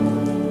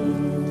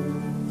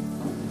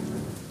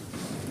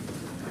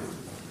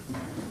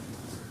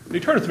Will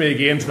you turn with me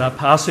again to that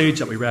passage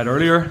that we read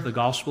earlier, the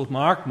Gospel of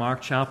Mark,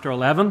 Mark chapter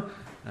 11.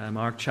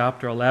 Mark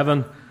chapter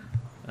 11.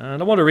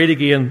 And I want to read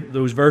again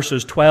those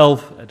verses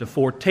 12 to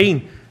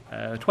 14.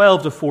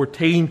 12 to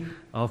 14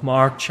 of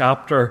Mark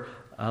chapter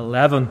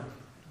 11.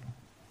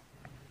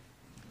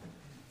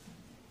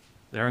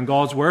 There in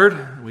God's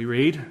Word we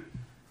read,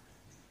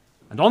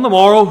 "And on the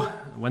morrow,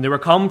 when they were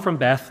come from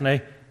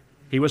Bethany,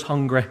 he was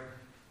hungry.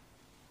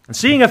 And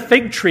seeing a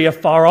fig tree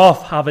afar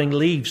off having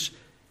leaves,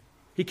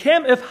 he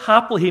came if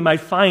haply he might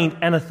find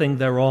anything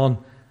thereon.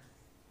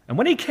 And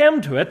when he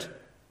came to it,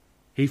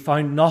 he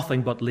found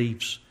nothing but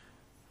leaves,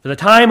 for the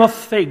time of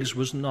figs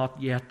was not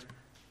yet.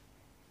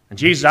 And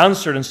Jesus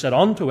answered and said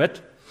unto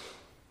it,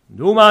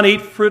 No man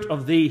eat fruit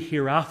of thee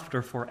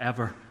hereafter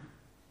forever.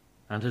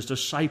 And his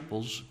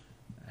disciples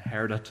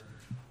heard it."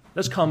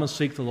 Let's come and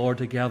seek the Lord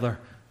together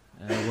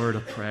in a word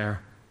of prayer.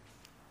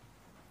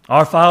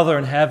 Our Father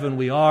in heaven,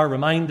 we are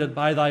reminded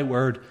by thy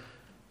word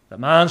that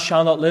man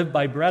shall not live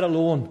by bread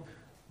alone,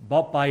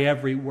 but by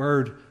every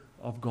word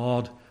of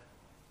God.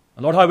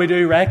 And Lord, how we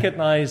do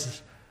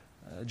recognize,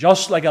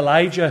 just like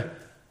Elijah,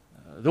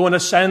 though in a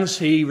sense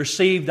he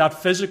received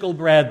that physical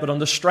bread, but on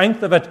the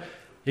strength of it,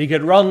 he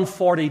could run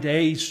 40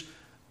 days.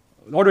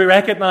 Lord, we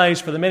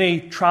recognize for the many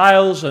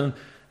trials and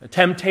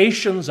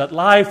temptations that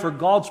lie for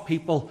God's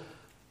people,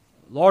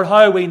 Lord,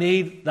 how we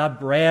need that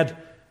bread,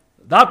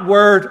 that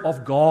word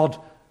of God,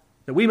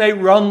 that we may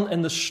run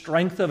in the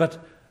strength of it,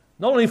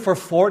 not only for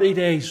 40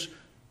 days,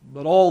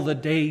 but all the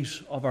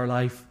days of our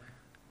life.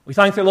 We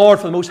thank the Lord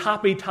for the most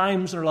happy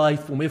times in our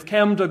life when we've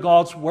come to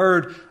God's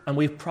Word and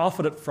we've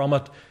profited from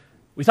it.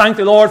 We thank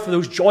the Lord for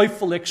those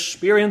joyful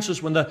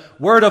experiences when the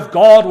Word of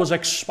God was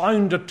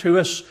expounded to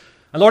us.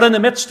 And Lord, in the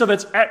midst of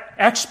its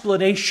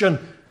explanation,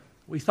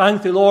 we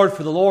thank the Lord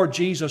for the Lord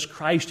Jesus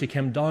Christ who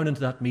came down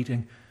into that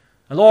meeting.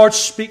 And Lord,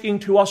 speaking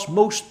to us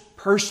most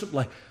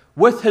personally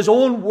with his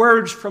own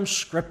words from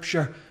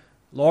Scripture,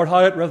 Lord,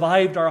 how it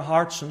revived our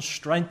hearts and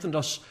strengthened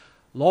us,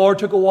 Lord,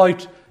 to go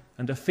out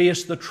and to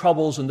face the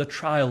troubles and the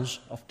trials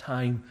of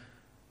time.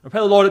 I pray,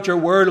 Lord, that your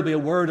word will be a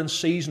word in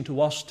season to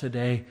us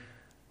today.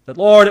 That,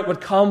 Lord, it would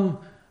come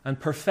and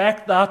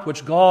perfect that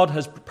which God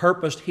has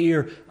purposed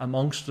here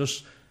amongst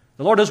us.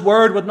 The Lord, his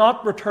word would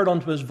not return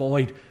unto his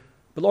void.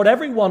 But, Lord,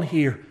 everyone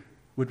here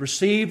would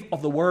receive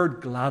of the word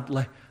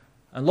gladly.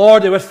 And,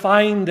 Lord, they would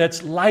find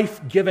its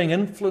life-giving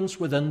influence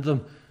within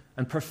them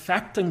and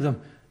perfecting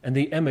them in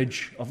the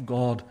image of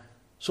God.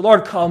 So,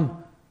 Lord,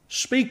 come,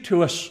 speak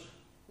to us.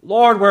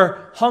 Lord, we're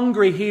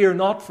hungry here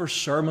not for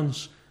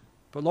sermons,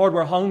 but, Lord,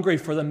 we're hungry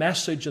for the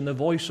message and the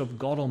voice of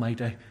God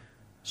Almighty.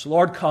 So,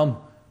 Lord, come,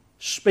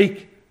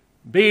 speak,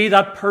 be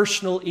that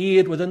personal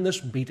aid within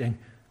this meeting.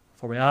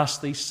 For we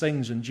ask these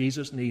things in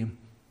Jesus' name.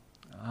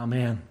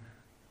 Amen.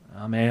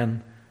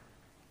 Amen.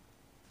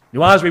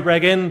 Now, as we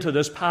break into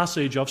this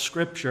passage of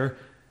Scripture,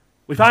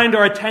 we find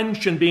our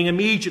attention being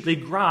immediately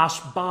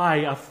grasped by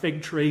a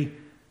fig tree.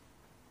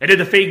 It is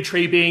a fig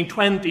tree being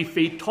 20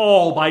 feet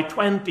tall by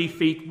 20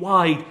 feet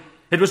wide.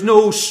 It was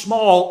no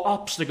small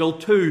obstacle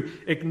to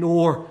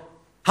ignore.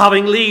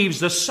 Having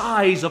leaves the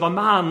size of a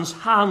man's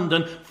hand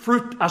and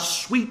fruit as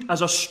sweet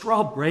as a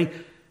strawberry,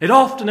 it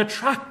often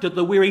attracted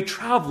the weary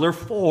traveller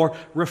for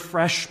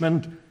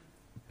refreshment.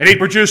 In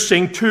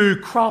producing 2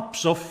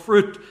 crops of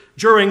fruit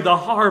during the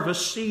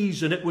harvest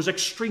season, it was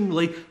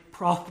extremely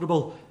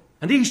profitable.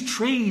 And these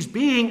trees,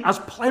 being as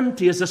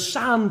plenty as the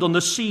sand on the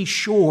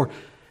seashore,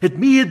 it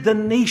made the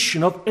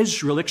nation of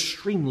Israel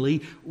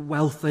extremely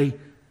wealthy.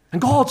 And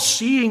God,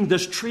 seeing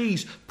this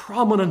tree's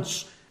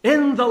prominence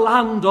in the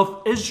land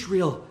of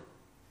Israel,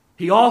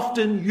 he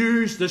often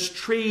used this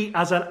tree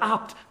as an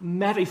apt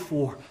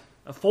metaphor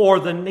for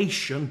the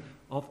nation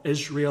of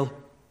Israel.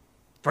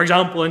 For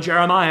example, in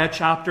Jeremiah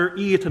chapter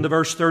 8 and the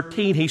verse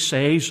 13, he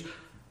says,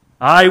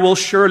 I will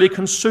surely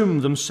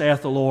consume them,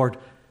 saith the Lord.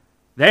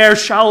 There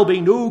shall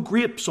be no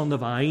grapes on the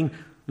vine,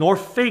 nor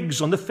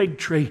figs on the fig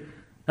tree,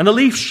 and the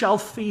leaf shall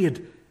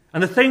fade,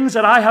 and the things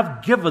that I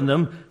have given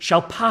them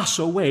shall pass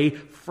away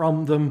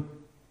from them.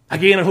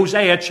 Again, in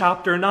Hosea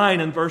chapter 9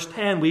 and verse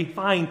 10, we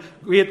find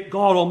great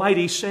God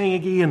Almighty saying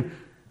again,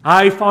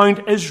 I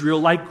found Israel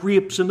like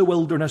grapes in the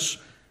wilderness.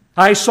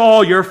 I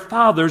saw your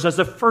fathers as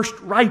the first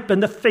ripe in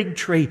the fig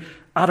tree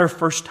at her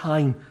first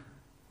time.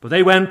 But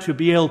they went to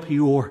Baal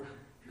Peor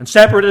and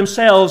separated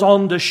themselves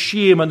unto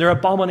shame, and their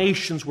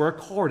abominations were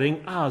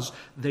according as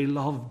they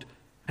loved.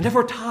 And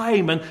ever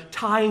time and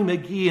time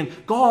again,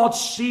 God,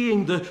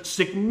 seeing the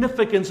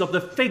significance of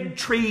the fig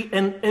tree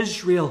in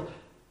Israel,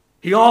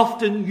 he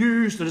often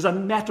used it as a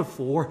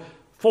metaphor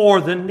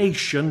for the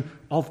nation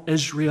of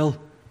Israel.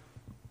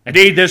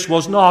 Indeed, this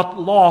was not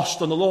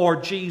lost on the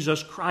Lord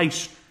Jesus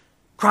Christ.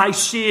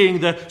 Christ, seeing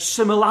the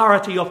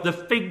similarity of the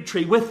fig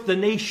tree with the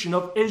nation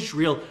of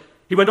Israel,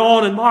 he went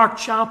on in Mark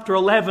chapter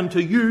 11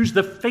 to use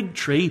the fig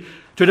tree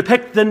to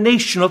depict the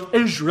nation of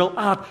Israel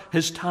at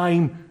his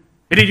time.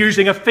 Indeed,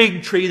 using a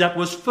fig tree that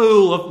was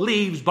full of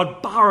leaves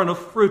but barren of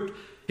fruit,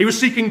 he was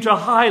seeking to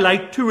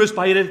highlight to us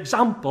by an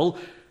example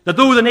that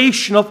though the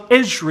nation of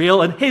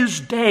Israel in his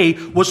day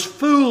was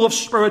full of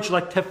spiritual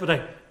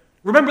activity,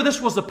 Remember,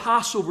 this was the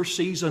Passover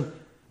season.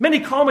 Many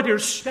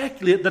commentators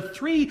speculate that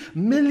 3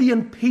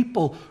 million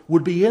people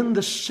would be in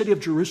the city of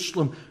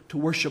Jerusalem to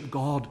worship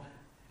God.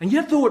 And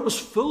yet, though it was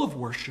full of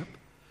worship,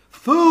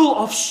 full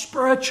of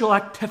spiritual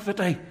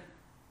activity,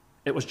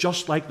 it was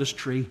just like this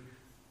tree.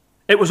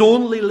 It was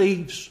only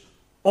leaves.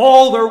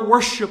 All their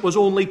worship was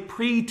only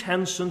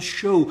pretense and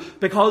show,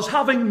 because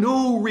having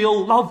no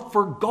real love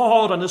for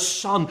God and His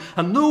Son,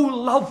 and no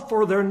love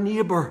for their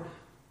neighbour,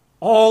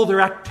 all their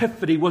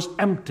activity was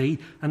empty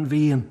and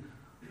vain.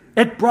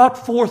 It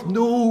brought forth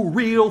no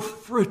real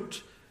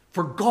fruit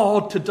for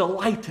God to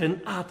delight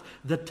in at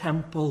the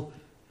temple.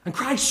 And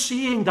Christ,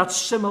 seeing that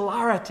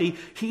similarity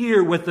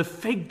here with the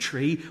fig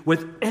tree,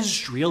 with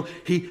Israel,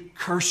 He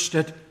cursed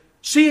it.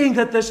 Seeing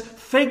that this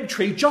fig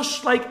tree,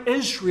 just like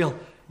Israel,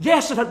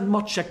 yes, it had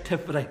much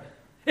activity.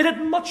 It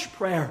had much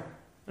prayer.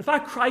 In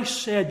fact,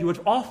 Christ said you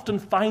would often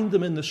find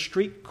them in the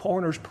street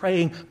corners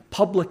praying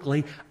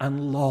publicly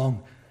and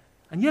long.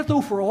 And yet,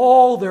 though, for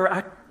all their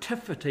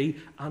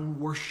activity and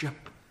worship,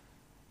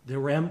 they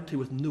were empty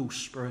with no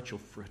spiritual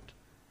fruit.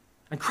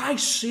 And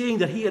Christ, seeing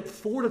that He had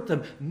afforded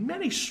them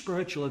many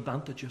spiritual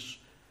advantages.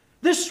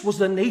 This was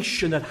the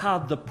nation that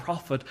had the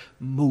prophet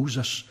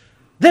Moses.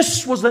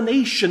 This was the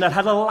nation that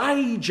had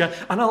Elijah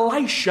and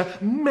Elisha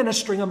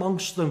ministering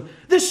amongst them.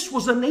 This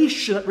was the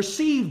nation that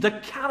received the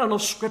canon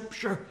of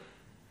Scripture.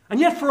 And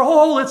yet, for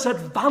all its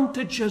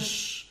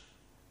advantages,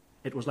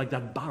 it was like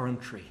that barren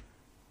tree.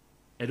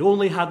 It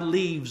only had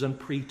leaves and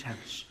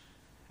pretense.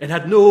 It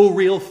had no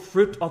real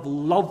fruit of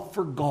love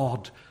for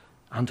God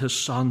and His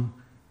Son.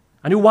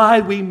 And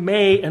while we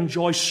may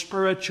enjoy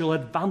spiritual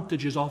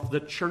advantages of the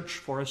church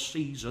for a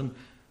season,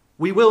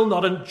 we will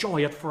not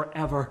enjoy it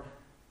forever.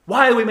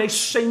 While we may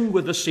sing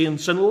with the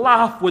saints and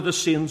laugh with the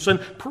saints and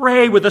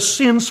pray with the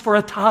saints for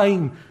a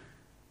time,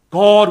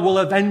 God will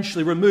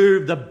eventually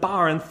remove the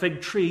barren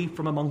fig tree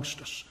from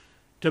amongst us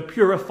to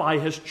purify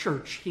His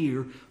church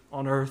here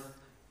on earth.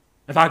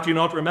 In fact, do you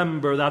not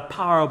remember that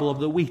parable of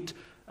the wheat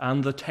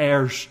and the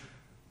tares?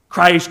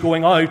 Christ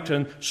going out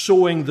and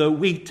sowing the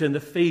wheat in the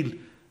field.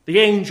 The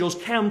angels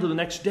came to the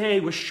next day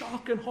with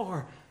shock and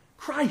horror.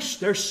 Christ,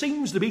 there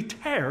seems to be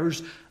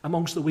tares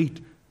amongst the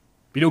wheat.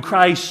 But you know,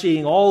 Christ,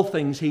 seeing all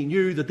things, He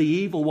knew that the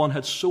evil one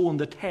had sown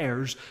the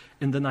tares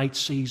in the night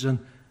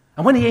season.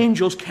 And when the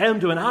angels came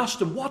to Him and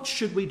asked Him, what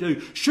should we do?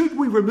 Should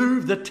we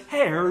remove the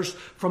tares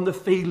from the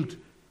field?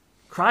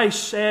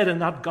 Christ said in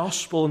that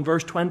gospel in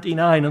verse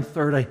 29 and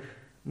 30,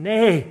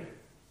 Nay,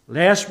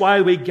 lest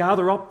while we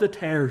gather up the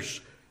tares,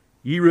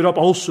 ye root up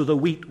also the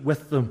wheat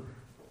with them.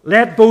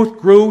 Let both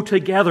grow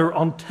together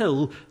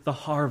until the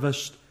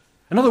harvest.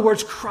 In other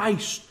words,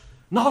 Christ,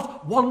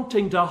 not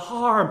wanting to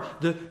harm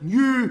the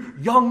new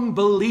young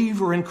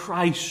believer in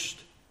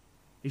Christ,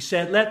 He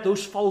said, let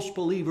those false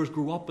believers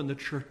grow up in the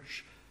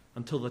church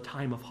until the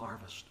time of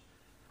harvest.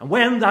 And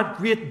when that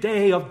great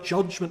day of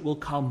judgment will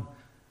come,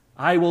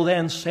 I will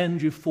then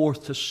send you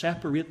forth to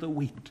separate the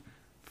wheat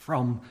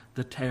from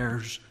the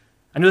tares.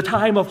 And the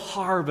time of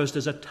harvest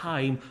is a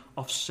time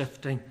of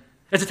sifting.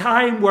 It's a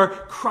time where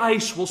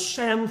Christ will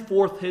send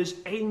forth His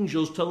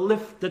angels to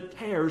lift the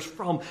tares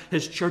from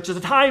His church. It's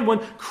a time when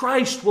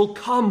Christ will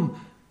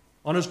come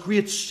on His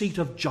great seat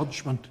of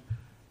judgment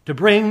to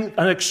bring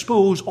and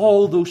expose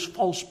all those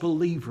false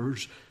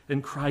believers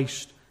in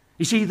Christ.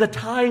 You see, the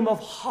time of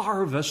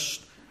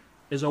harvest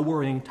is a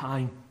worrying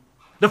time.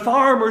 The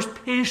farmer's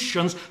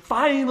patience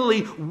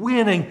finally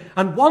waning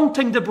and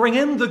wanting to bring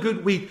in the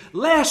good wheat,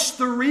 lest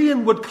the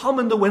rain would come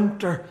in the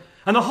winter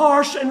and the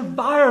harsh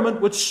environment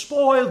would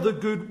spoil the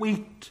good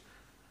wheat.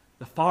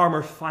 The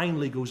farmer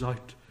finally goes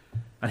out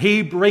and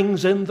he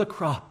brings in the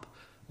crop,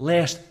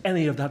 lest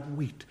any of that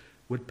wheat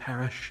would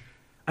perish.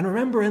 And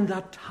remember, in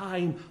that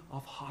time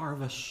of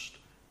harvest,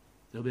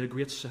 there'll be a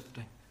great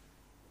sifting.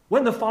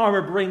 When the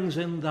farmer brings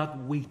in that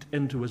wheat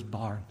into his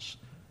barns,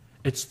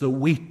 it's the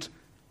wheat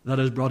that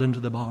is brought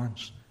into the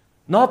barns.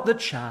 Not the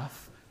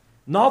chaff,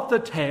 not the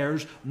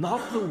tares,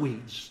 not the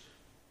weeds.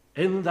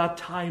 In that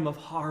time of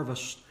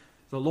harvest,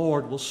 the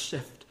Lord will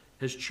sift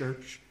His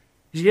church.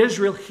 See,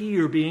 Israel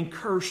here being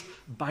cursed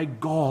by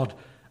God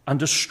and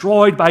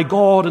destroyed by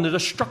God in the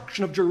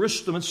destruction of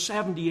Jerusalem in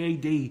 70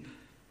 A.D.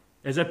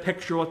 is a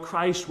picture of what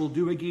Christ will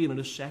do again in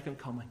His second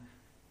coming.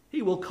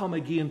 He will come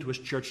again to His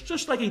church,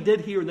 just like He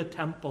did here in the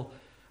temple,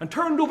 and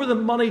turned over the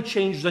money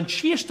changers and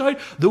chased out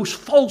those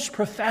false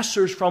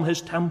professors from His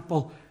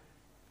temple.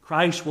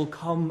 Christ will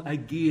come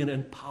again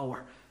in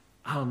power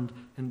and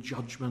in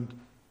judgment.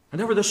 And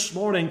ever this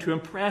morning, to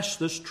impress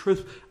this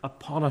truth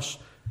upon us,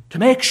 to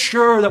make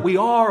sure that we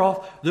are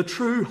of the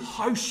true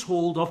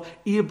household of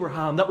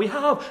Abraham, that we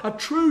have a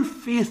true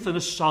faith in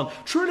His Son,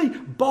 truly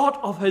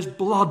bought of His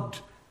blood,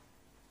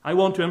 I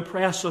want to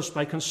impress us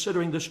by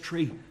considering this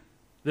tree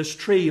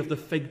of the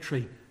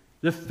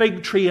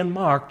fig tree in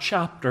Mark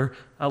chapter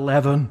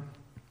 11.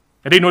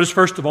 And you notice,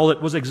 first of all,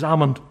 it was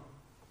examined.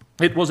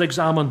 It was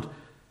examined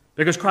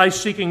because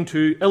Christ, seeking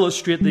to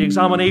illustrate the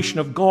examination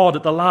of God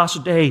at the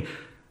last day,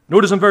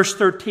 notice in verse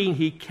 13,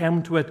 He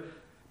came to it.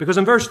 Because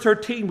in verse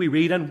 13 we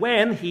read, and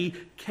when He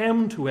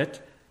came to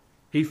it,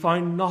 he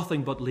found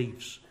nothing but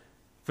leaves,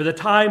 for the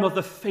time of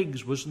the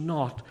figs was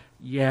not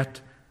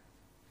yet.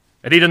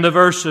 Indeed, in the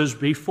verses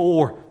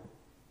before,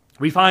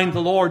 we find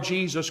the Lord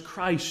Jesus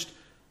Christ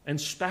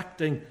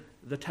inspecting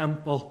the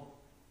temple.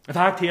 In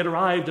fact, he had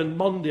arrived on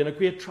Monday in a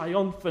great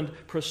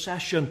triumphant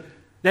procession,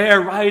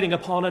 there riding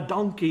upon a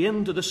donkey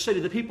into the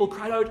city. The people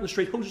cried out in the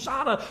street,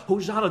 "Hosanna,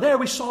 Hosanna." There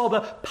we saw the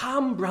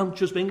palm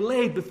branches being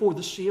laid before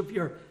the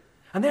Savior.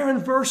 And there in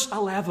verse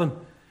 11,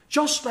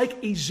 just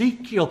like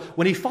Ezekiel,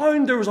 when he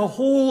found there was a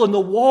hole in the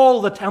wall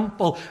of the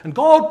temple, and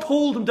God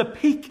told him to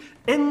peek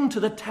into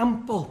the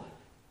temple,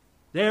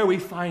 there we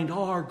find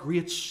our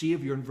great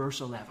Savior in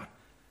verse 11,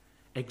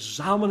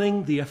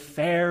 examining the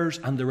affairs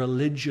and the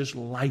religious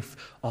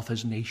life of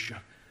his nation.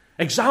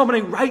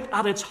 Examining right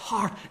at its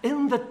heart,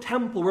 in the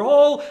temple, where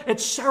all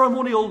its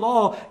ceremonial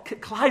law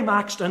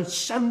climaxed and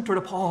centered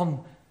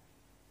upon.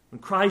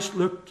 When Christ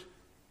looked,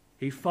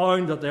 he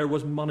found that there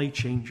was money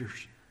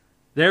changers.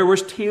 There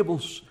was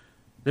tables.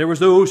 There was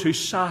those who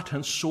sat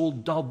and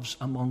sold doves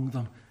among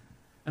them.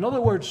 In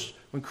other words,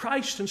 when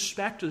Christ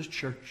inspected his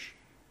church,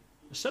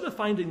 instead of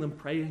finding them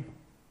praying,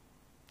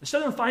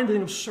 instead of finding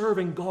them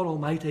serving God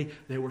Almighty,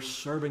 they were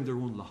serving their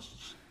own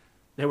lusts.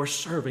 They were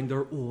serving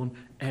their own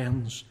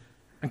ends.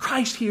 And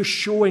Christ here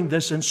showing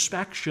this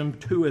inspection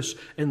to us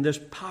in this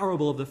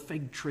parable of the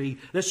fig tree,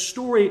 this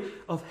story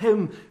of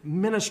him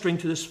ministering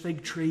to this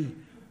fig tree.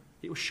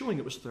 He was showing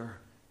it was there.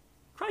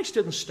 Christ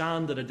didn't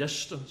stand at a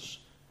distance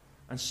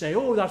and say,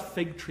 "Oh, that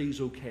fig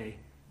tree's okay."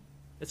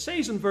 It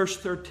says in verse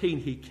 13,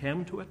 he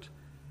came to it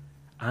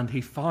and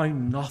he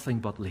found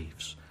nothing but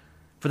leaves,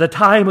 for the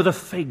time of the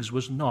figs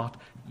was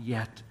not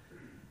yet.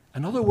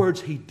 In other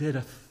words, he did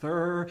a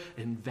thorough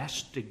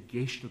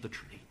investigation of the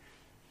tree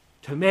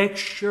to make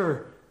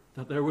sure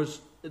that there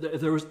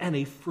was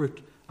any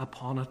fruit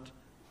upon it.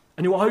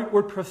 And your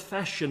outward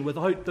profession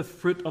without the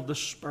fruit of the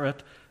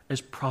Spirit is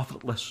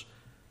profitless.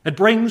 It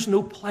brings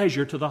no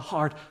pleasure to the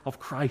heart of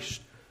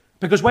Christ.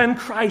 Because when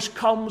Christ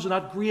comes on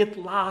that great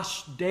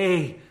last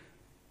day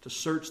to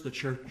search the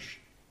church,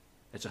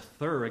 it's a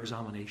thorough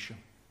examination.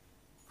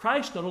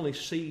 Christ not only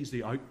sees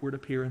the outward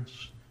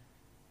appearance,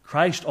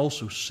 Christ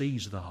also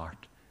sees the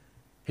heart.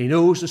 He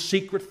knows the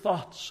secret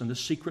thoughts and the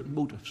secret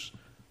motives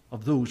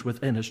of those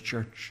within his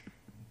church.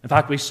 In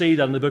fact, we see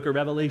that in the book of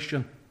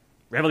Revelation.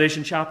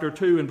 Revelation chapter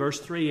 2 and verse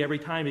 3, every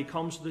time he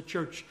comes to the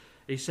church,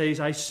 he says,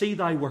 "I see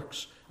thy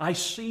works. I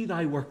see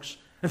thy works."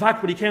 In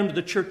fact, when he came to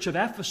the church of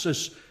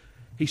Ephesus,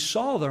 he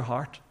saw their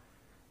heart.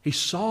 He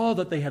saw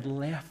that they had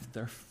left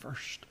their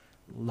first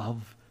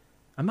love.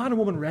 A man and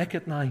woman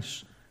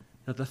recognize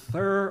that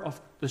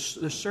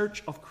the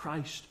search of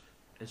Christ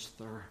is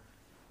thorough.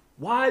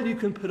 While you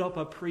can put up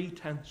a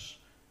pretense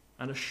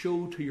and a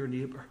show to your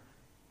neighbor,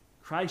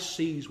 Christ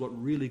sees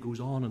what really goes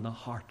on in the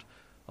heart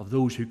of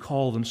those who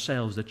call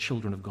themselves the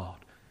children of God.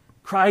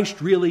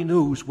 Christ really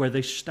knows where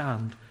they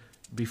stand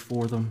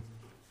before them.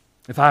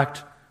 In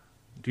fact,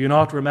 do you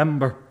not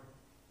remember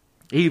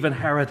even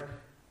Herod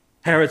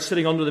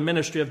sitting under the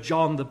ministry of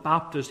John the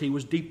Baptist? He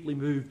was deeply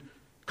moved.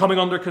 Coming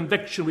under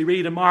conviction, we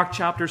read in Mark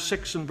chapter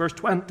 6 and verse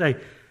 20,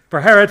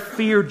 "For Herod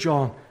feared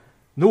John,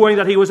 knowing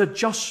that he was a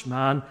just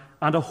man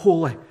and a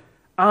holy,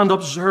 and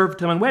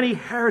observed him. And when he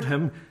heard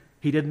him,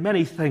 he did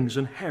many things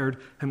and heard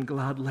him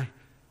gladly."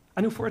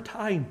 I know for a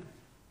time,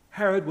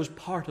 Herod was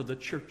part of the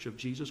church of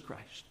Jesus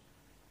Christ.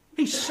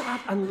 He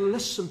sat and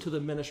listened to the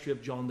ministry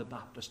of John the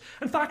Baptist.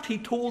 In fact, he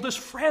told his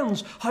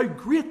friends how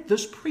great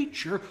this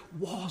preacher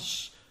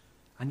was.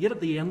 And yet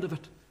at the end of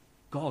it,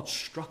 God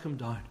struck him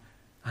down,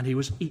 and he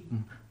was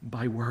eaten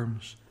by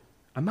worms.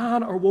 A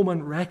man or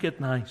woman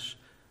recognize,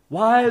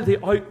 while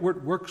the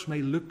outward works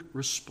may look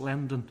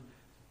resplendent,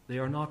 they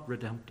are not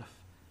redemptive.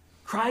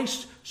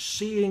 Christ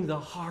seeing the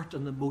heart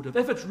and the motive,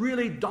 if it's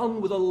really done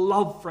with a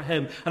love for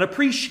him, an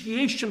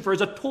appreciation for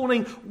his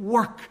atoning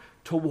work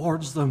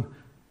towards them,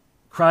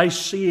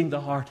 Christ seeing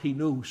the heart, he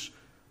knows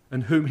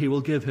in whom he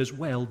will give his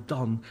well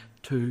done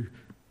to.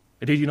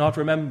 And did you not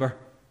remember,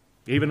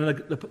 even in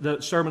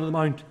the Sermon on the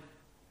Mount,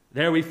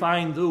 there we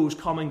find those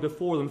coming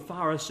before them,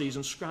 Pharisees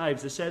and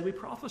scribes. They said, "We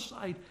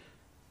prophesied.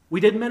 We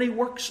did many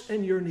works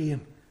in your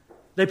name."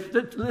 They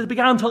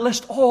began to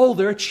list all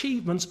their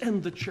achievements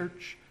in the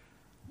church.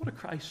 What did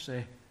Christ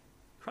say?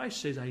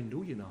 Christ says, "I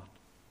know you not.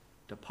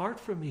 Depart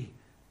from me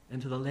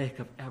into the lake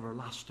of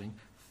everlasting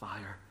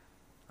fire."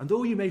 And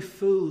though you may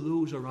fool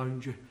those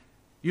around you,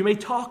 you may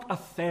talk a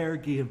fair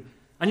game,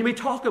 and you may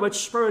talk about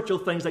spiritual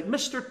things like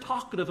Mr.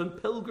 Talkative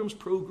and Pilgrim's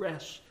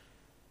Progress,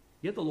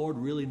 yet the Lord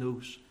really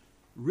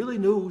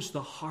knows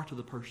the heart of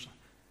the person,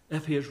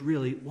 if he is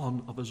really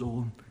one of his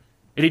own.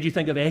 And did you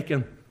think of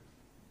Achan?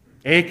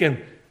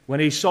 Achan, when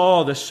he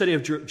saw the city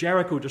of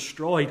Jericho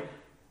destroyed,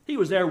 he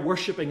was there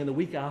worshipping in the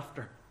week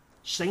after,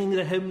 singing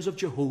the hymns of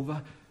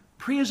Jehovah,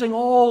 praising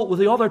all with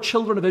the other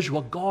children of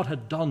Israel what God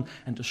had done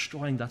in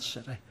destroying that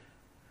city.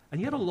 And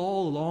yet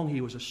all along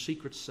he was a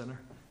secret sinner.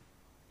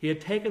 He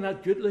had taken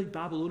that goodly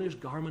Babylonian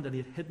garment and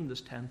he had hidden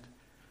his tent.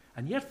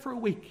 And yet for a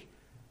week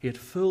he had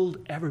fooled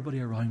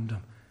everybody around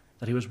him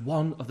that he was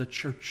one of the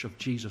church of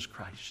Jesus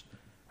Christ.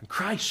 And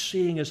Christ,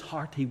 seeing his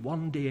heart, he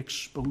one day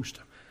exposed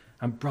him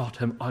and brought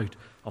him out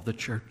of the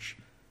church.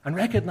 And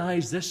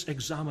recognize this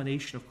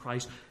examination of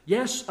Christ.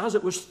 Yes, as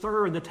it was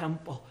thorough in the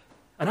temple,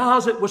 and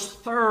as it was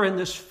thorough in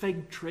this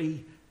fig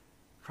tree,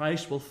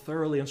 Christ will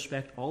thoroughly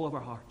inspect all of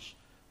our hearts.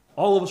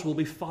 All of us will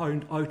be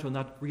found out on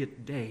that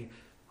great day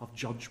of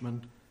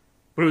judgment.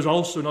 But it was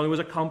also not only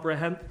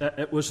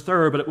it was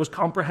thorough, but it was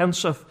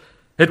comprehensive.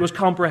 It was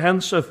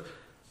comprehensive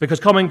because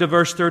coming to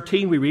verse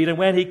 13 we read, and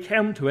when he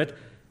came to it,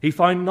 he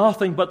found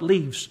nothing but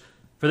leaves,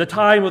 for the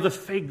time of the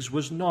figs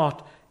was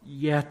not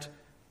yet.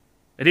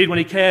 Indeed, when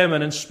he came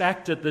and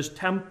inspected this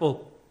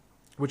temple,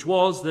 which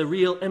was the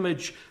real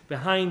image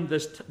behind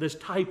this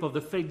type of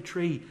the fig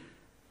tree,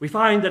 we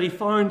find that he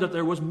found that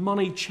there was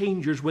money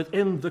changers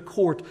within the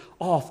court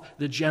of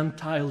the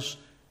Gentiles.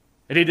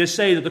 Indeed, they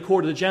say that the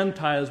court of the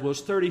Gentiles was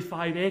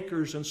 35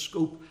 acres in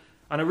scope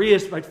and it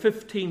raised about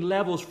 15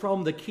 levels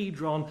from the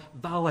Kidron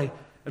Valley.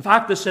 In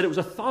fact, they said it was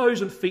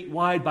 1,000 feet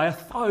wide by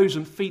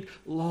 1,000 feet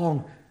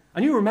long.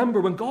 And you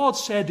remember when God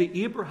said to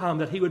Abraham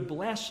that he would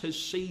bless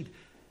his seed,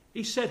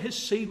 he said his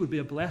seed would be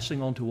a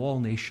blessing unto all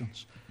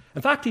nations.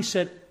 In fact, he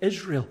said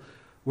Israel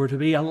were to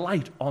be a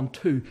light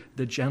unto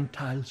the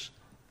Gentiles.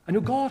 And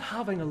you know, God,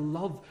 having a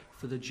love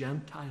for the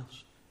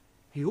Gentiles,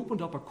 he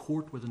opened up a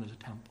court within the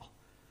temple.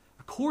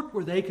 A court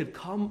where they could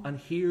come and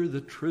hear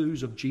the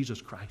truths of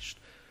Jesus Christ,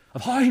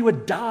 of how he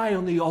would die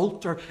on the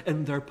altar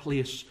in their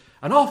place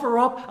and offer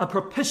up a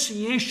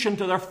propitiation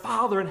to their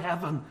Father in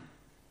heaven.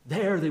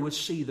 There they would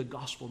see the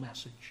gospel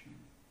message.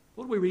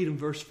 What do we read in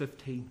verse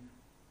 15?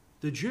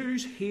 The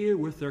Jews here,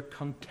 with their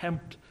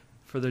contempt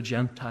for the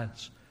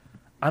Gentiles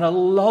and a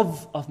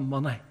love of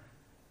money,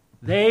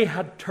 they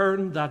had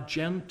turned that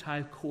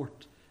Gentile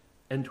court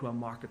into a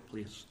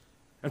marketplace.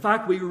 In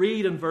fact, we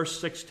read in verse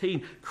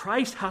 16,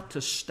 Christ had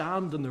to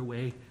stand in their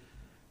way.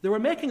 They were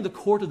making the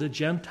court of the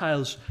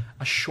Gentiles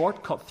a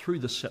shortcut through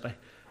the city,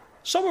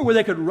 somewhere where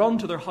they could run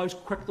to their house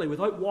quickly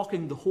without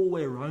walking the whole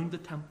way around the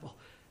temple.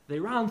 They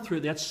ran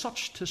through. They had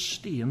such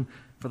disdain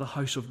for the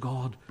house of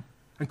God.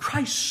 And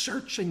Christ,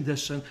 searching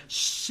this and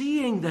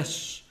seeing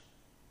this,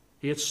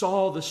 he had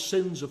saw the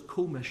sins of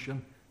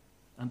commission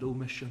and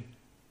omission.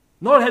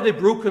 Not had they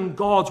broken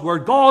God's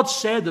word. God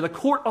said that the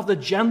court of the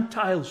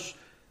Gentiles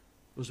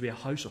was to be a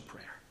house of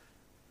prayer.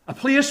 A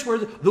place where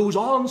those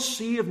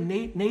unsaved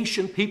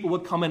nation people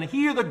would come in and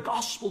hear the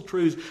gospel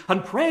truths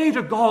and pray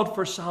to God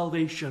for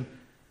salvation.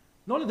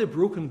 Not had they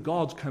broken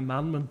God's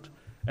commandment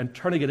and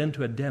turning it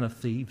into a den of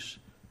thieves,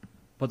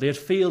 but they had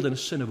failed in a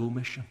sin of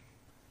omission.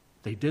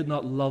 They did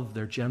not love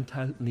their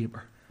Gentile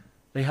neighbor.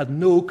 They had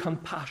no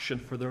compassion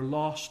for their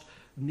lost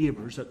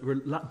neighbors that were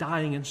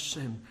dying in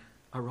sin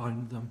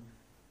around them.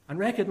 And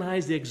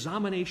recognize the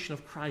examination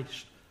of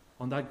Christ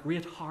on that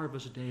great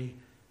harvest day.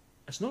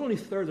 It's not only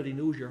thorough that he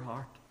knows your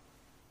heart,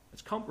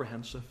 it's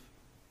comprehensive.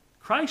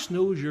 Christ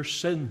knows your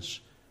sins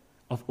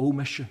of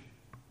omission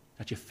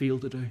that you fail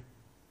to do.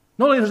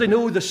 Not only does he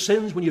know the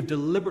sins when you've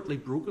deliberately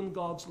broken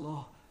God's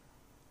law,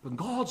 when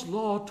God's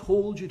law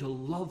told you to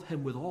love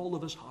him with all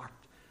of his heart,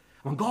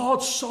 when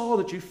God saw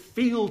that you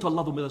failed to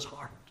love him with his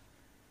heart,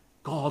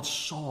 God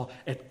saw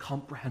it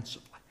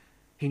comprehensively.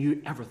 He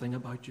knew everything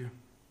about you.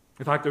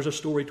 In fact, there's a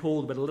story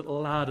told about a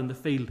little lad in the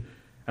field,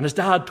 and his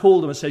dad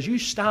told him, and says, you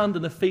stand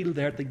in the field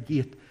there at the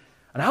gate,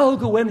 and I'll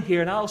go in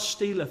here and I'll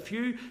steal a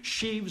few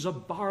sheaves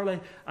of barley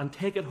and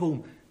take it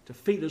home to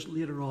feed us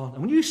later on.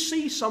 And when you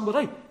see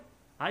somebody,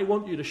 I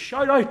want you to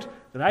shout out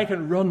that I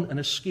can run and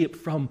escape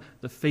from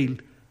the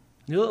field.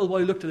 And the little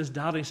boy looked at his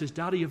daddy and he says,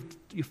 Daddy,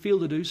 you fail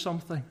to do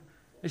something.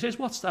 He says,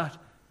 what's that?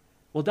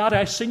 Well, Daddy,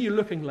 I've seen you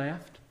looking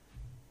left.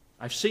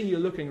 I've seen you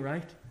looking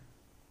right.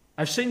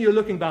 I've seen you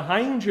looking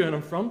behind you and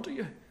in front of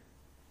you.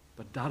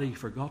 But Daddy, you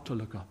forgot to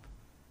look up.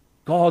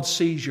 God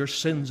sees your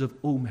sins of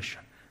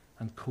omission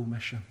and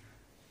commission.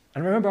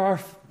 And remember,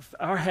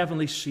 our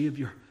heavenly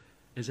Savior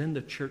is in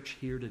the church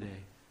here today.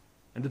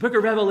 In the book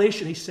of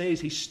Revelation, he says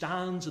he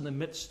stands in the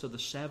midst of the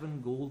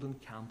 7 golden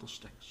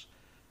candlesticks,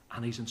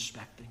 and he's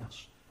inspecting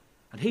us.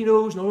 And he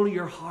knows not only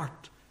your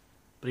heart,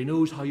 but he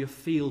knows how you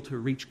fail to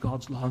reach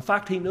God's law. In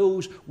fact, he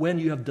knows when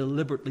you have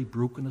deliberately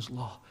broken his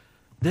law.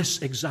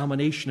 This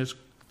examination is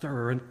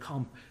thorough and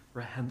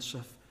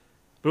comprehensive.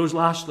 But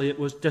lastly, it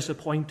was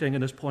disappointing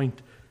in his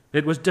point.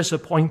 It was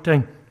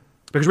disappointing.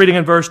 Because reading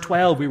in verse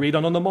 12, we read,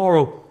 and on the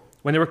morrow,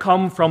 when they were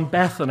come from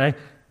Bethany,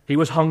 he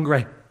was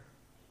hungry.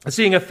 And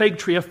seeing a fig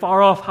tree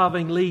afar off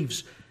having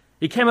leaves,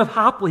 he came if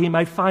haply he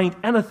might find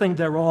anything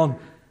thereon.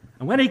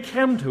 And when he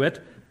came to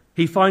it,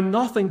 he found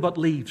nothing but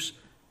leaves,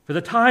 for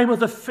the time of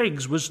the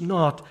figs was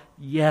not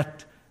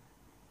yet.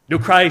 No,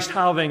 Christ,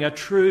 having a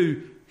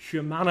true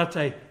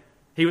humanity,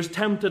 he was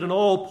tempted in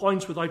all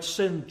points without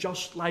sin,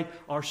 just like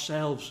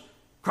ourselves.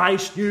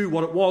 Christ knew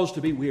what it was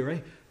to be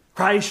weary.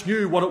 Christ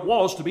knew what it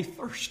was to be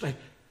thirsty.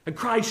 And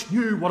Christ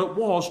knew what it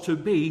was to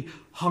be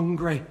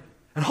hungry.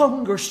 And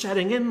hunger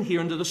setting in here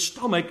into the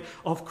stomach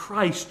of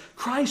Christ.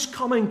 Christ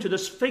coming to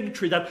this fig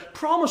tree that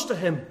promised to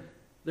him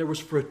there was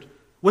fruit.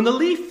 When the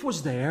leaf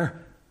was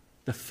there,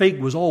 the fig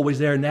was always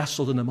there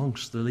nestled in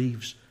amongst the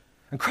leaves.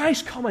 And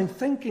Christ coming,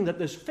 thinking that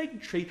this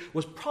fig tree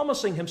was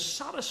promising him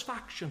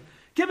satisfaction,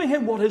 giving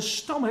him what his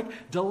stomach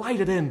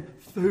delighted in,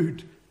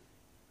 food,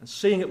 and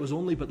seeing it was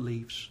only but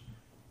leaves,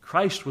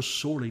 Christ was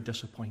sorely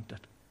disappointed.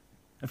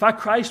 In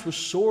fact, Christ was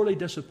sorely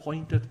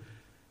disappointed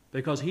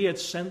because he had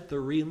sent the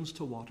rains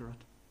to water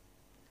it.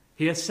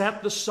 He had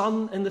set the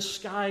sun in the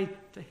sky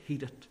to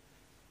heat it.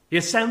 He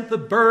had sent the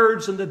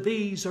birds and the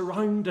bees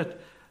around it,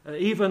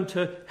 even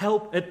to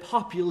help it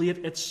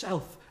populate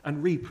itself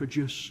and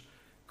reproduce.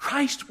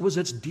 Christ was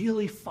its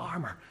daily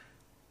farmer,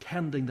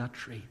 tending that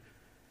tree.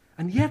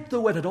 And yet,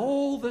 though it had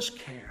all this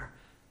care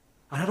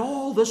and had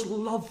all this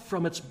love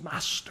from its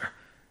master,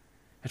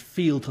 it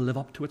failed to live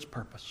up to its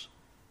purpose.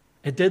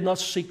 It did not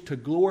seek to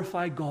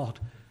glorify God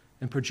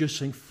in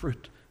producing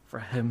fruit for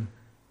him.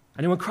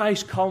 And when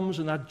Christ comes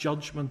in that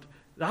judgment,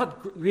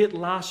 that great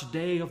last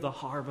day of the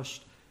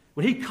harvest,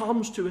 when he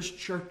comes to his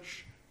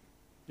church,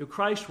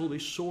 Christ will be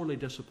sorely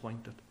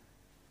disappointed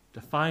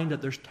to find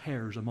that there's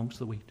tares amongst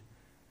the wheat,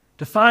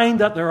 to find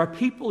that there are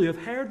people who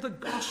have heard the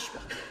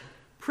gospel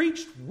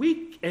preached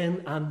week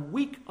in and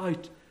week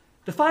out,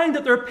 to find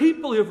that there are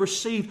people who have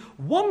received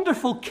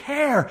wonderful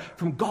care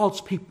from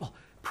God's people,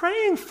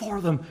 praying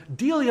for them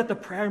daily at the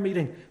prayer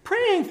meeting,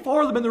 praying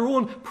for them in their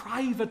own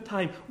private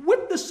time,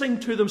 witnessing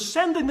to them,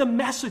 sending them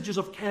messages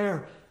of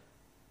care.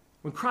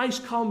 When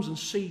Christ comes and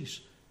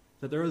sees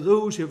that there are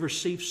those who have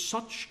received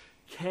such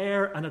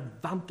care and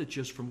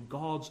advantages from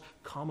God's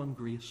common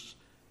grace,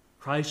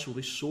 Christ will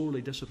be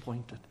sorely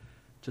disappointed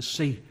to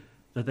see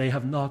that they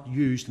have not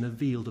used and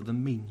availed of the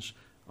means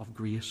of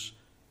grace.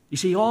 You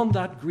see, on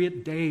that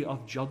great day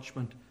of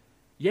judgment,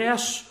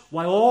 yes,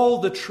 while all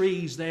the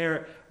trees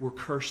there were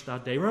cursed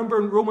that day. Remember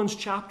in Romans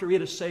chapter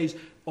 8 it says,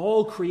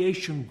 all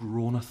creation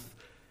groaneth.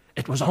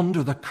 It was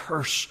under the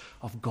curse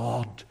of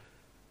God.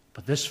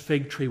 But this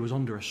fig tree was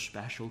under a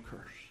special curse,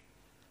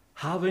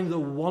 having the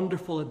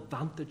wonderful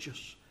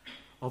advantages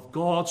of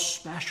God's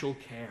special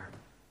care.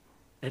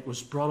 It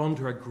was brought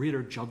under a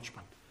greater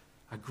judgment,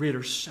 a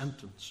greater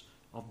sentence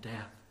of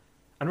death.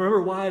 And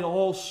remember, while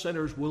all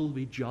sinners will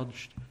be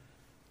judged,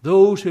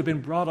 those who have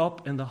been brought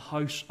up in the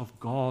house of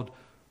God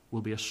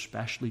will be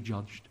especially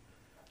judged.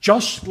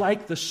 Just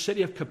like the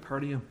city of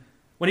Capernaum,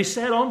 when he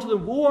said unto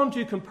them, woe unto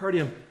you,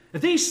 Capernaum,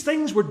 if these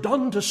things were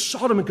done to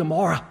Sodom and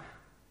Gomorrah,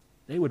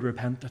 they would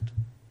repent it.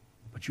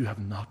 But you have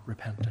not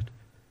repented.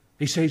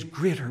 He says,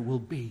 greater will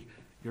be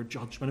your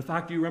judgment. In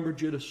fact, do you remember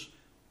Judas?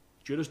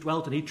 Judas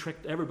dwelt and he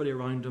tricked everybody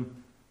around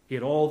him. He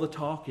had all the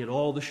talk, he had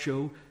all the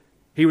show.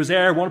 He was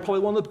there, probably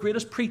one of the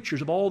greatest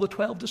preachers of all the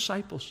 12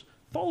 disciples.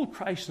 Followed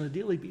Christ on a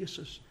daily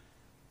basis.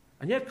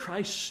 And yet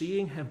Christ,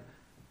 seeing him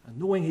and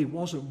knowing he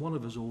wasn't one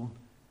of his own,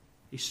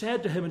 he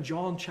said to him in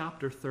John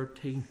chapter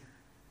 13,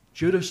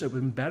 Judas, it would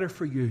have been better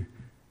for you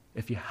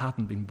if you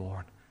hadn't been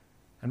born.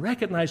 And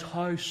recognize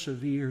how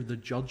severe the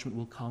judgment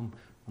will come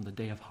on the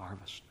day of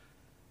harvest.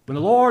 When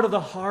the Lord of the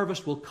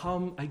harvest will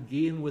come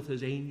again with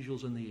his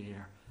angels in the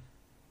air,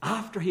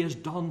 after he has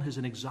done his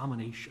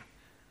examination,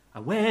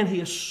 and when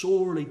he is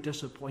sorely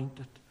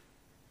disappointed,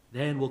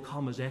 then will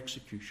come his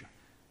execution.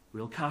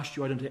 We'll cast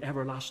you out into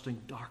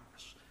everlasting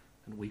darkness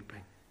and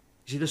weeping.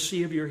 You see, the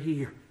Savior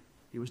here,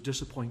 he was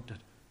disappointed.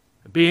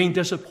 And being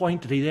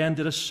disappointed, he then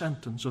did a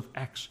sentence of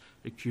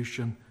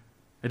execution.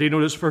 And he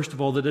noticed, first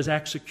of all, that his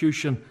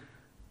execution,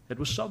 it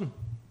was sudden.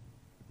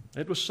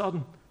 It was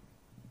sudden.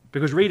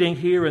 Because reading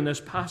here in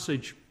this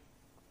passage,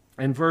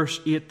 in verse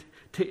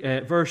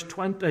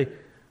 20,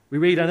 we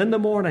read, and in the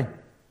morning,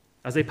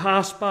 as they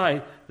passed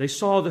by, they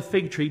saw the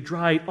fig tree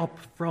dried up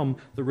from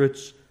the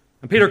roots.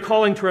 And Peter,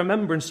 calling to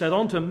remembrance, said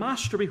unto him,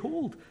 Master,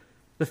 behold,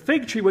 the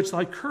fig tree which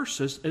thou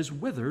cursest is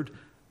withered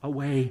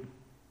away.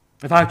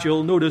 In fact,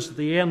 you'll notice at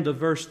the end of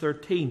verse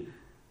 13,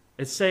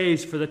 it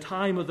says, for the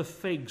time of the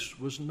figs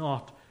was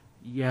not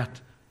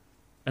yet.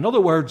 In other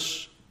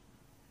words,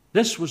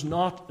 this was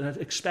not an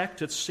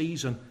expected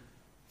season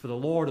for the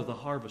Lord of the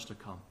harvest to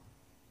come.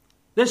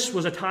 This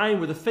was a time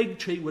where the fig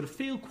tree would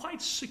feel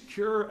quite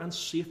secure and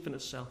safe in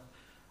itself.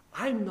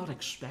 I'm not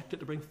expected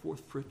to bring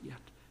forth fruit yet.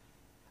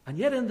 And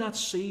yet in that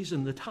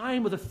season, the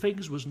time of the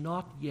figs was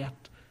not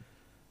yet.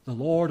 The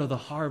Lord of the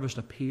harvest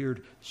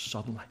appeared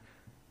suddenly,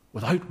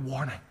 without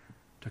warning,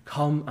 to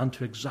come and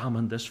to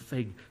examine this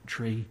fig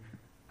tree.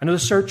 And the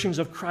searchings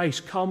of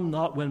Christ come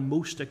not when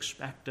most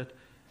expected,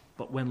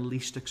 but when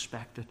least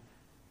expected.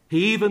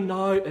 He even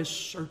now is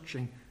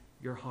searching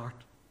your heart.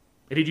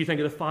 Did you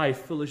think of the 5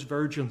 foolish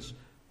virgins?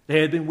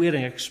 They had been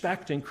waiting,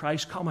 expecting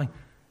Christ coming,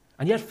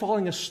 and yet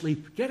falling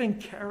asleep, getting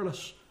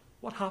careless.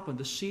 What happened?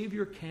 The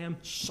Savior came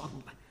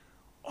suddenly.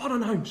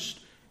 Unannounced,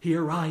 he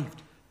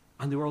arrived,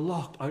 and they were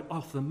locked out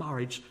of the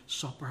marriage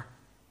supper.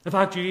 In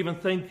fact, you even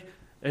think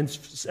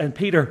in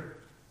Peter,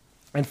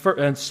 in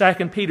 2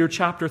 Peter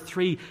chapter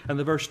 3 and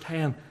the verse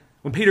 10,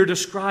 when Peter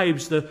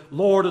describes the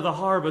Lord of the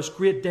harvest,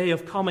 great day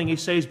of coming, he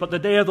says, but the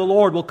day of the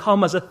Lord will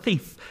come as a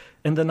thief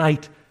in the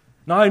night.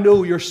 Now I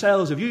know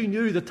yourselves, if you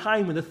knew the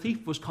time when the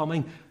thief was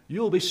coming,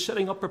 you'll be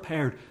sitting up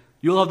prepared.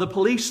 You'll have the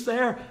police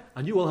there,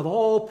 and you will have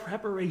all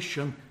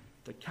preparation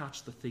to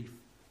catch the thief.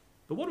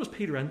 But what was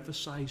Peter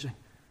emphasizing?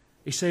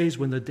 He says,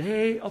 when the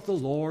day of the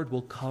Lord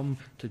will come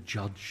to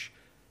judge,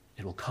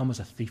 it will come as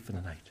a thief in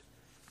the night.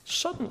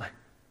 Suddenly,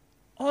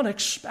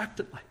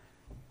 unexpectedly,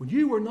 when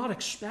you were not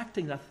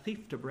expecting that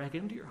thief to break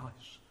into your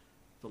house,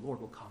 the Lord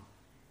will come.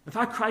 In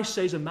fact, Christ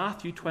says in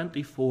Matthew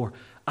 24,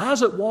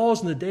 as it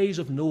was in the days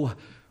of Noah,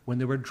 when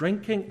they were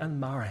drinking and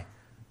marrying,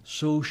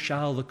 so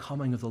shall the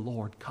coming of the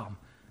Lord come.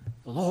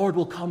 The Lord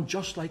will come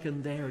just like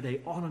in their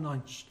day,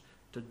 unannounced,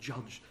 to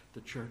judge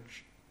the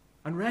church.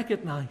 And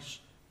recognize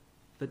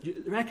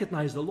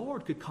the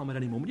Lord could come at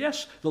any moment.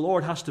 Yes, the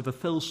Lord has to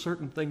fulfill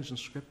certain things in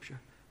Scripture.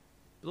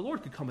 But the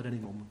Lord could come at any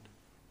moment.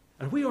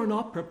 And if we are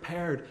not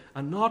prepared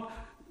and not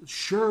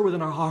sure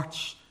within our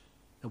hearts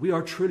that we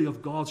are truly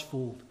of God's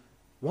fold,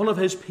 one of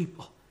His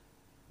people,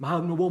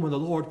 man and woman, the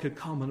Lord could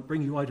come and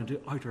bring you out into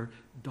outer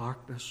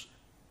darkness.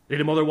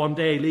 Lady mother one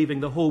day leaving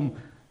the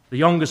home, the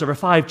youngest of her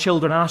 5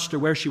 children asked her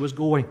where she was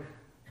going.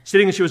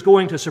 Seeing as she was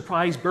going to a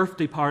surprise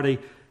birthday party,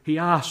 he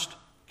asked,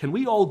 can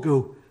we all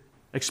go?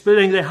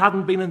 Explaining they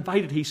hadn't been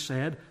invited, he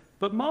said,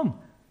 but Mum,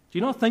 do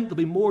you not think they'll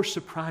be more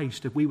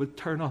surprised if we would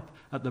turn up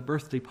at the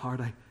birthday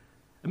party?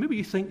 And maybe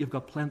you think you've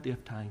got plenty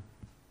of time.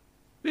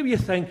 Maybe you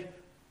think,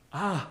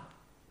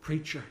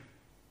 preacher,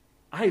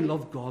 I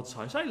love God's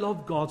house. I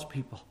love God's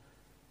people.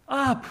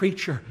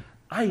 Preacher,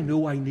 I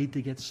know I need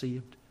to get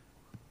saved.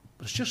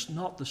 But it's just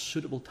not the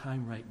suitable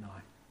time right now.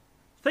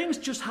 Things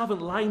just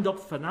haven't lined up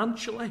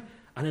financially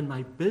and in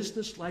my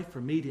business life for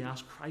me to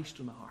ask Christ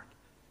in my heart.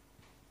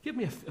 Give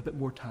me a bit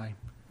more time.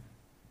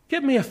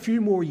 Give me a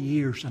few more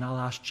years and I'll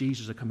ask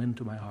Jesus to come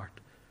into my heart.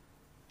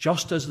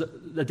 Just as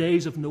the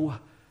days of Noah,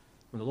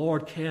 when the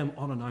Lord came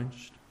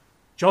unannounced.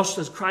 Just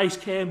as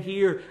Christ came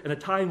here in a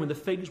time when the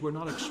figs were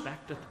not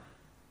expected.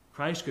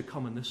 Christ could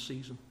come in this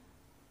season.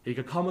 He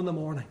could come in the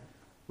morning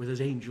with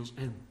His angels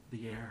in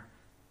the air.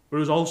 But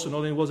it was also not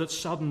only was it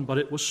sudden, but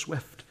it was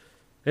swift.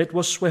 It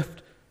was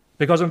swift.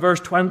 Because in verse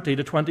 20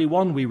 to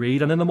 21 we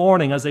read, and in the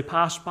morning as they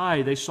passed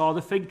by, they saw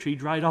the fig tree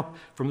dried up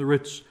from the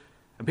roots.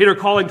 And Peter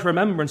calling to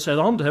remembrance said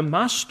unto him,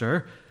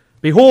 Master,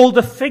 behold,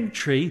 the fig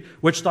tree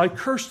which thou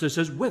cursedest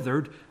is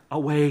withered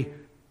away.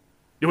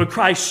 When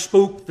Christ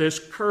spoke this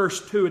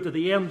curse to it at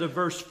the end of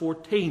verse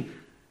 14,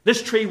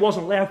 this tree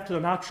wasn't left to the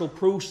natural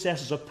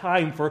processes of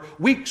time for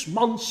weeks,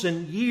 months,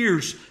 and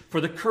years for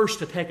the curse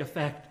to take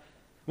effect.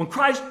 When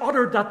Christ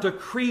uttered that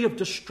decree of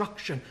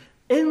destruction,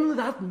 in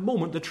that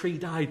moment the tree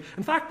died.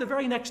 In fact, the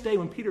very next day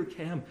when Peter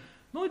came,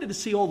 not only did he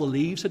see all the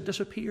leaves had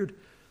disappeared,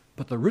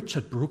 but the roots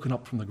had broken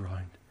up from the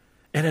ground.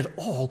 It had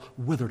all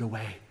withered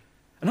away.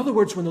 In other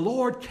words, when the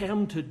Lord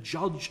came to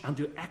judge and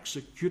to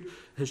execute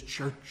His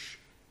church,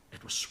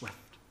 it was swift.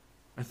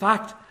 In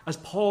fact, as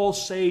Paul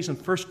says in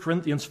 1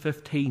 Corinthians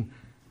 15,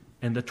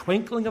 in the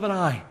twinkling of an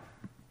eye,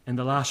 in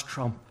the last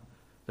trump,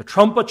 the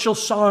trumpet shall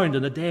sound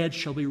and the dead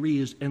shall be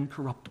raised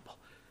incorruptible,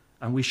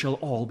 and we shall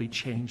all be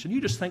changed. And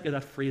you just think of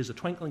that phrase, the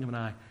twinkling of an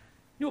eye.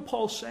 You know what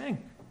Paul's saying?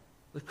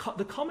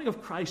 The coming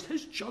of Christ,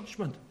 His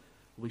judgment,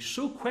 will be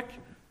so quick,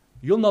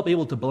 you'll not be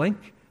able to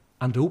blink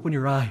and to open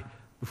your eye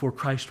before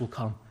Christ will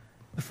come.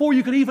 Before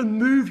you can even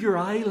move your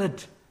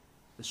eyelid,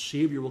 the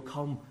Savior will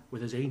come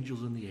with His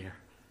angels in the air,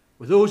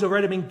 with those who have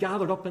already been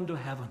gathered up into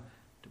heaven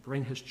to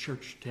bring His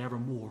church to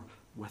evermore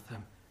with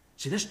Him.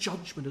 See, this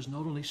judgment is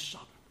not only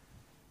sudden,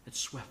 it's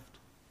swift,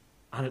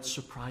 and it's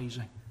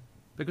surprising.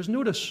 Because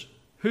notice,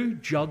 who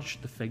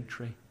judged the fig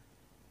tree?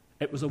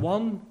 It was the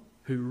one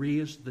who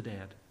raised the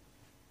dead.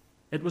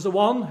 It was the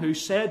one who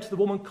said to the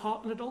woman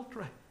caught in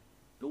adultery,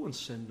 go and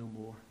sin no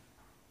more.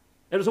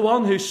 It was the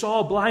one who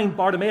saw blind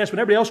Bartimaeus when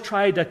everybody else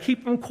tried to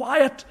keep him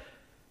quiet.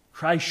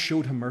 Christ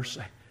showed him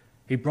mercy.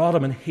 He brought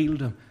him and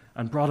healed him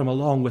and brought him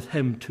along with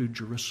Him to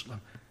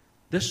Jerusalem.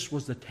 This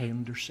was the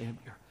tender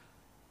Savior,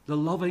 the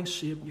loving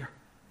Savior.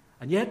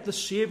 And yet the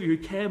Savior who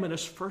came in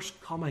His first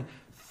coming,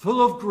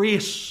 full of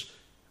grace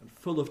and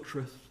full of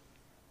truth.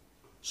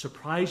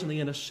 Surprisingly,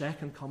 in His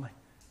second coming,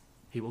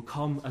 He will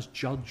come as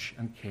judge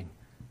and king.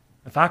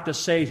 In fact, it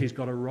says He's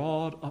got a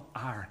rod of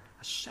iron,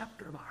 a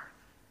scepter of iron.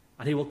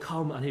 And He will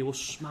come and He will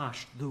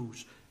smash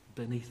those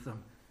beneath Him.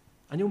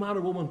 And you man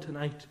or woman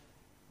tonight,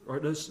 or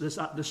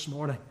this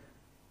morning,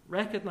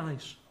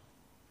 recognize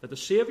that the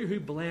Savior who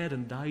bled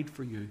and died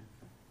for you,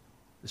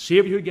 the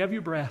Savior who gave you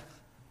breath,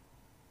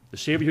 the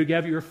Savior who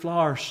gave you your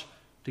flowers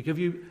to give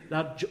you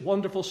that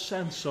wonderful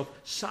sense of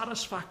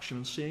satisfaction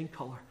in seeing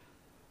colour,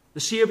 the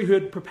Savior who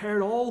had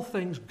prepared all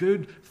things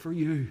good for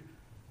you,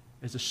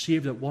 is the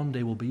Savior that one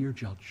day will be your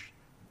judge.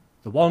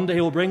 The one day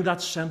He will bring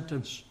that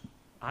sentence,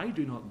 I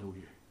do not know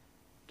you.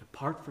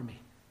 Depart from me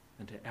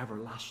into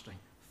everlasting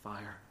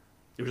fire.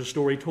 There was a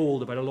story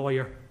told about a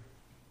lawyer.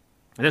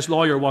 And this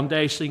lawyer one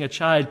day, seeing a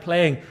child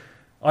playing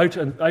out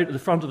at the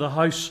front of the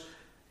house,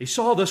 he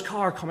saw this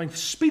car coming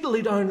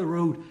speedily down the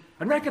road,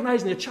 and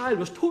recognizing the child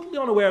was totally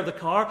unaware of the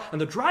car and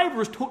the driver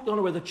was totally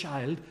unaware of the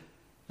child,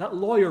 that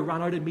lawyer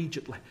ran out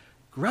immediately,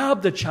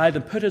 grabbed the child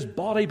and put his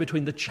body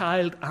between the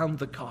child and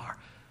the car.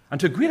 And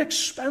to great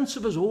expense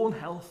of his own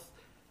health,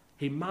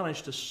 he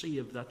managed to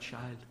save that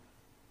child.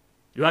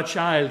 That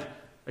child,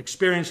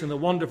 experiencing the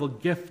wonderful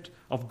gift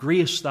of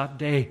grace that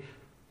day,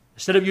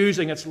 Instead of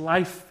using its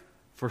life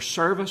for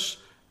service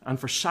and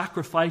for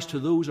sacrifice to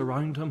those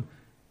around him,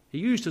 he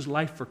used his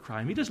life for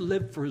crime. He just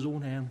lived for his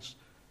own ends.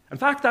 In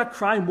fact, that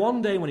crime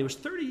one day when he was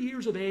 30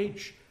 years of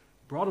age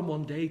brought him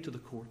one day to the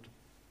court.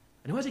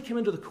 And as he came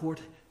into the court,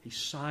 he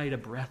sighed a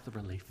breath of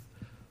relief.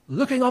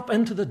 Looking up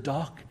into the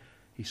dock,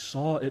 he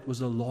saw it was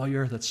the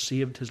lawyer that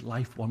saved his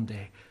life one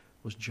day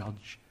was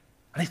judge.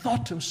 And he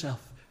thought to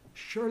himself,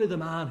 surely the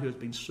man who has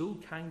been so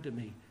kind to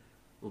me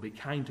will be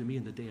kind to me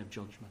in the day of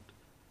judgment.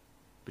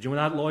 But when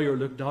that lawyer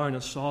looked down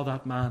and saw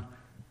that man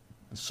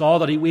and saw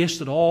that he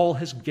wasted all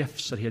his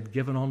gifts that he had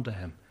given unto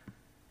him,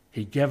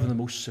 he gave him the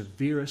most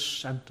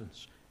severest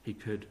sentence he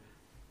could,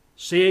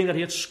 seeing that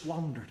he had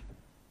squandered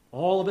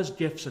all of his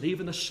gifts and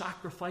even the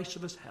sacrifice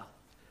of his health.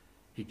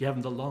 He gave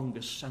him the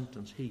longest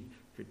sentence he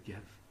could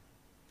give.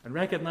 And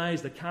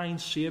recognize the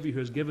kind Savior who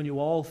has given you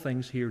all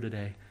things here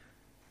today.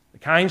 The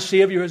kind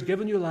Savior who has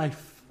given you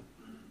life.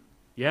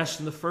 Yes,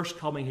 in the first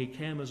coming he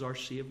came as our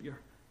Savior.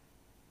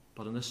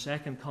 But in the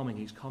second coming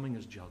he's coming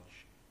as judge.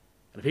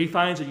 And if he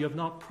finds that you have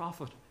not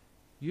profited,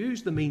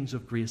 use the means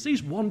of grace,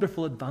 these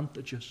wonderful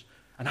advantages,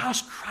 and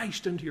ask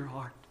Christ into your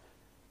heart.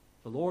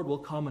 The Lord will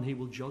come and he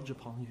will judge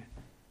upon you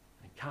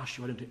and cast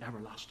you out into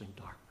everlasting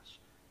darkness.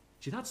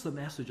 See, that's the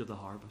message of the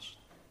harvest.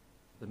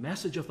 The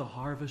message of the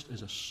harvest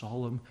is a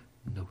solemn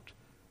note.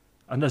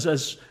 And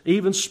as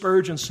even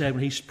Spurgeon said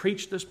when he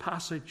preached this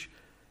passage,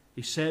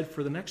 he said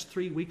for the next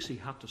 3 weeks he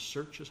had to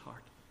search his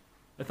heart.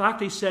 In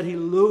fact, he said he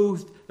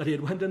loathed that he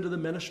had went into the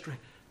ministry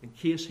in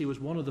case he was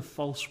one of the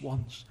false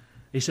ones.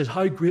 He says,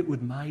 how great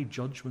would my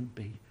judgment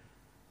be?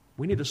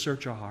 We need to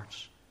search our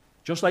hearts.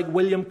 Just like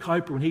William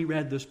Cowper, when he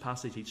read this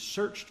passage, he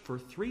searched for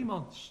 3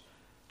 months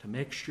to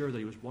make sure that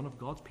he was one of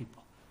God's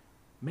people.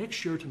 Make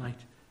sure tonight.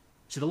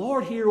 See, the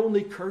Lord here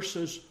only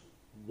curses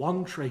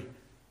one tree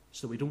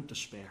so that we don't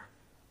despair.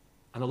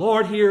 And the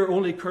Lord here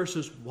only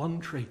curses one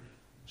tree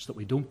so that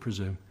we don't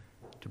presume.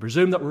 To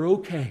presume that we're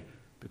okay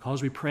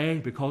because we pray,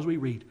 because we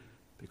read,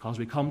 because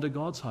we come to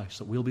God's house,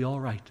 that we'll be all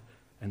right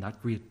in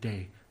that great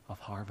day of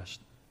harvest.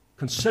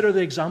 Consider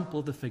the example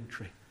of the fig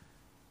tree.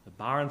 The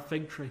barren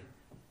fig tree,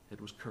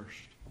 it was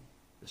cursed.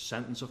 The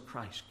sentence of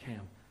Christ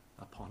came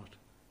upon it.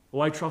 Oh,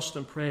 I trust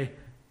and pray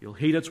you'll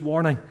heed its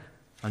warning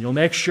and you'll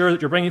make sure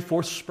that you're bringing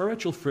forth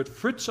spiritual fruit,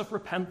 fruits of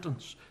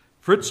repentance,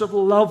 fruits of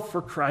love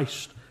for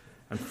Christ,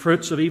 and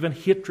fruits of even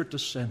hatred to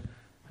sin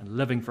and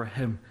living for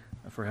him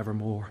and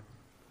forevermore.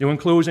 In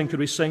closing, could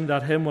we sing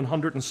that hymn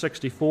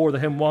 164, the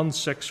hymn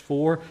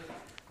 164,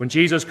 when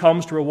Jesus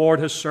comes to reward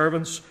his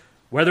servants,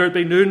 whether it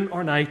be noon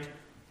or night,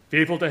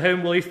 faithful to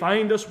him will he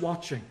find us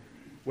watching,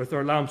 with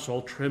our lamps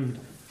all trimmed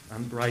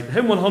and bright.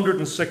 Hymn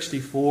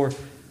 164,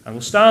 and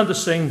we'll stand to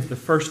sing the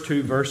first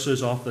 2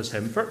 verses of this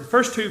hymn.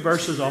 First 2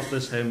 verses of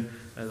this hymn,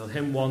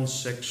 hymn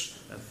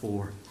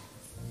 164.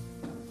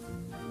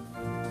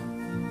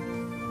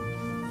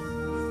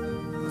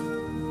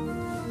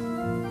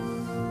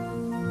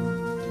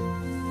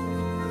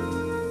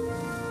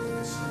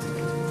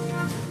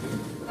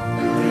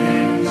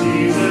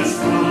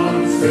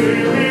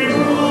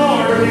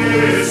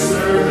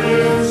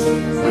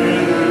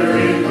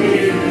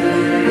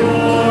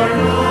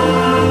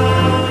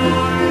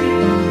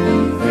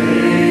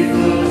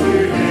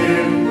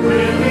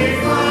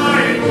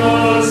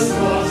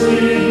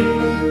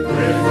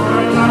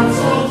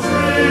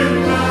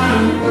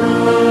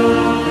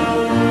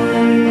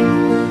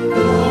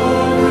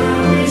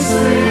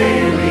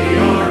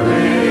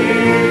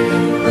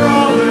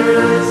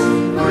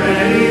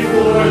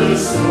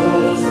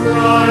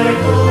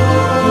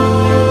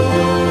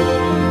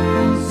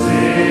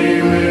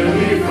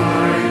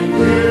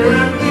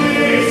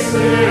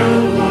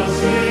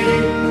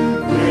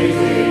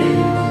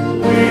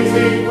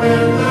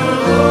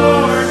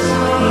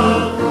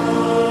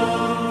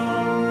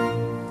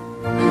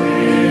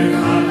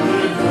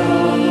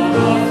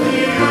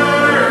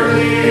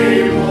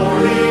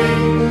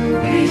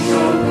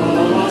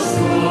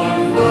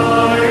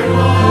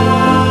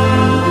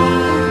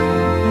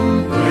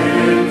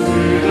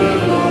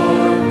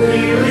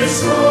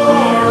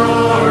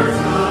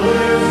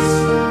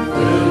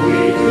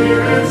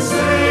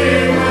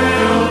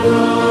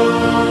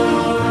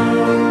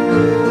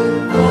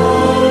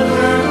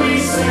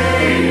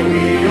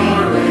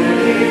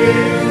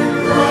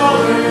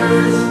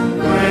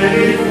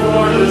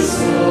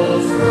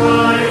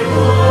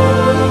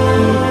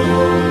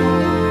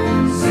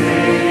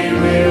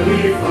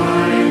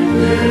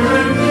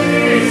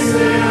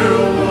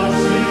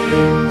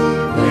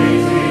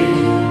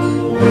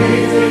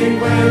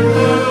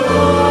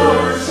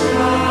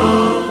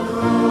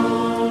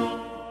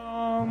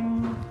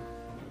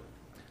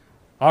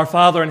 Our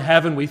Father in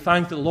heaven, we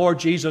thank that the Lord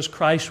Jesus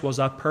Christ was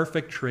that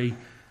perfect tree.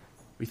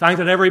 We thank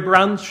that every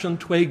branch and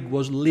twig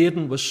was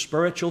laden with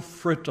spiritual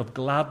fruit of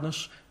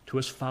gladness to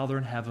his Father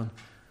in heaven.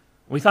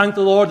 We thank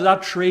the Lord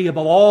that tree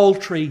above all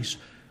trees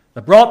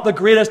that brought the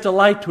greatest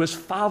delight to his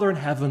Father in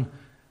heaven.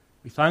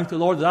 We thank the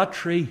Lord that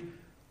tree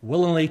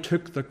willingly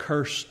took the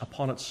curse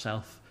upon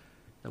itself,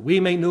 that we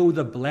may know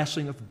the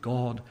blessing of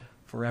God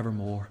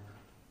forevermore.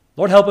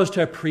 Lord, help us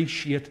to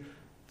appreciate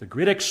the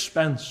great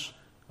expense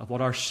of what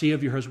our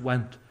Saviour has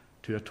went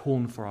to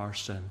atone for our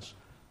sins.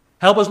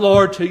 Help us,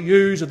 Lord, to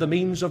use the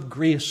means of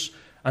grace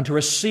and to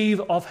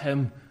receive of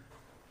him.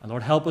 And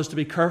Lord, help us to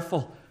be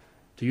careful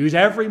to use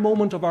every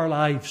moment of our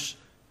lives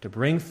to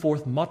bring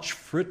forth much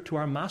fruit to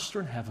our Master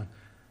in heaven,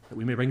 that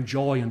we may bring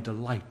joy and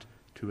delight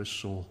to his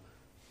soul.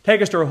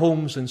 Take us to our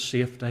homes in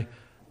safety,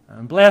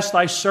 and bless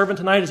thy servant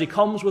tonight as he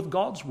comes with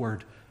God's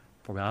word.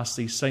 For we ask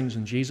these things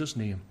in Jesus'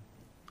 name.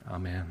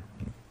 Amen.